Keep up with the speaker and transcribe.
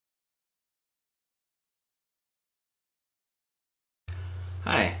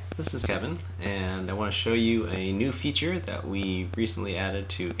Hi, this is Kevin, and I want to show you a new feature that we recently added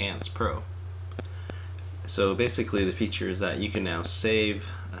to Ants Pro. So basically the feature is that you can now save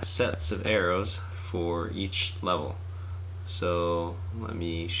sets of arrows for each level. So let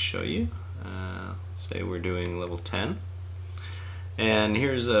me show you. Let's say we're doing level 10. And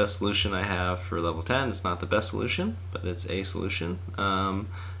here's a solution I have for level 10. It's not the best solution, but it's a solution. Now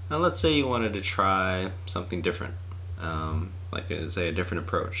let's say you wanted to try something different. Like say a different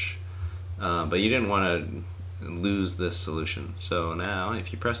approach, but you didn't want to lose this solution. So now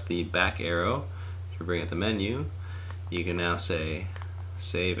if you press the back arrow to bring up the menu, you can now say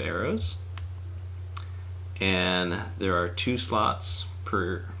save arrows, and there are 2 slots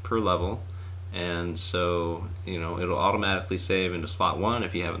per level, and so it'll automatically save into slot 1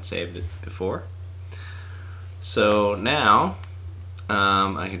 if you haven't saved it before. So now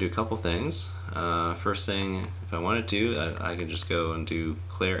I can do a couple things. First thing, if I wanted to, I can just go and do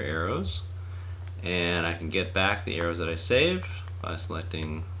clear arrows, and I can get back the arrows that I saved by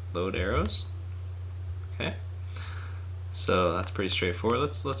selecting load arrows. Okay, so that's pretty straightforward.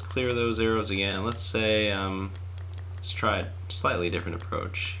 Let's clear those arrows again. Let's say let's try a slightly different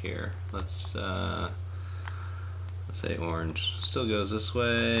approach here. Let's say orange still goes this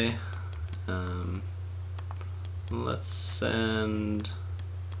way. Let's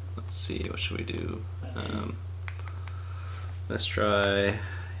see, what should we do? Let's try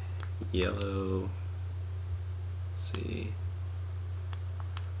yellow. Let's see.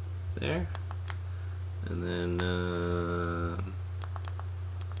 There. And then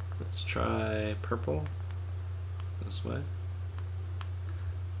let's try purple this way.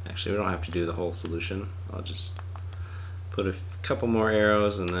 Actually, we don't have to do the whole solution. I'll just put a couple more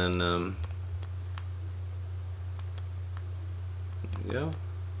arrows and then there we go.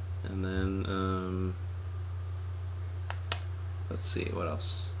 And then let's see what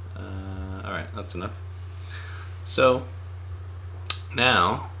else. Alright, that's enough. So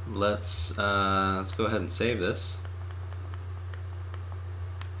now let's go ahead and save this.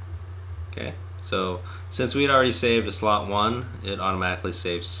 Okay, so since we had already saved to slot 1, it automatically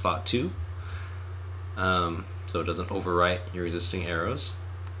saves to slot 2, so it doesn't overwrite your existing arrows.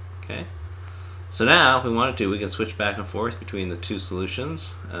 Okay. So now, if we wanted to, we can switch back and forth between the 2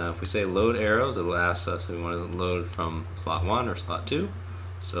 solutions. If we say load arrows, it will ask us if we want to load from slot 1 or slot 2.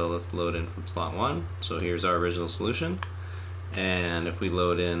 So let's load in from slot 1. So here's our original solution. And if we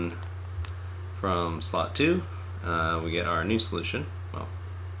load in from slot 2, we get our new solution. Well,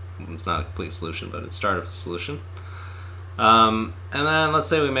 it's not a complete solution, but it's start of a solution. And then let's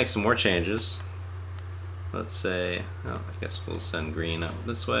say we make some more changes. Let's say, I guess we'll send green up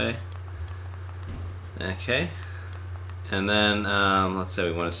this way. Okay, and then let's say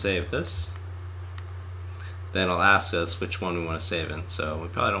we want to save this. Then it'll ask us which one we want to save in. So we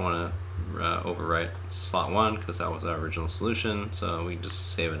probably don't want to overwrite slot 1 because that was our original solution. So we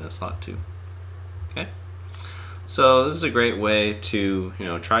just save it in slot 2. Okay. So this is a great way to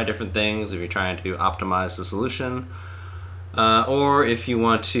try different things if you're trying to optimize the solution, or if you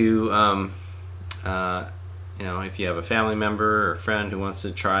want to if you have a family member or a friend who wants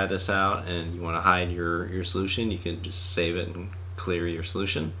to try this out and you want to hide your solution, you can just save it and clear your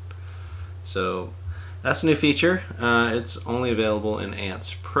solution. So that's a new feature. It's only available in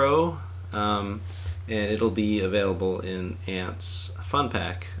Ants Pro, and it'll be available in Ants Fun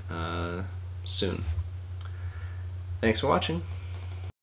Pack soon. Thanks for watching.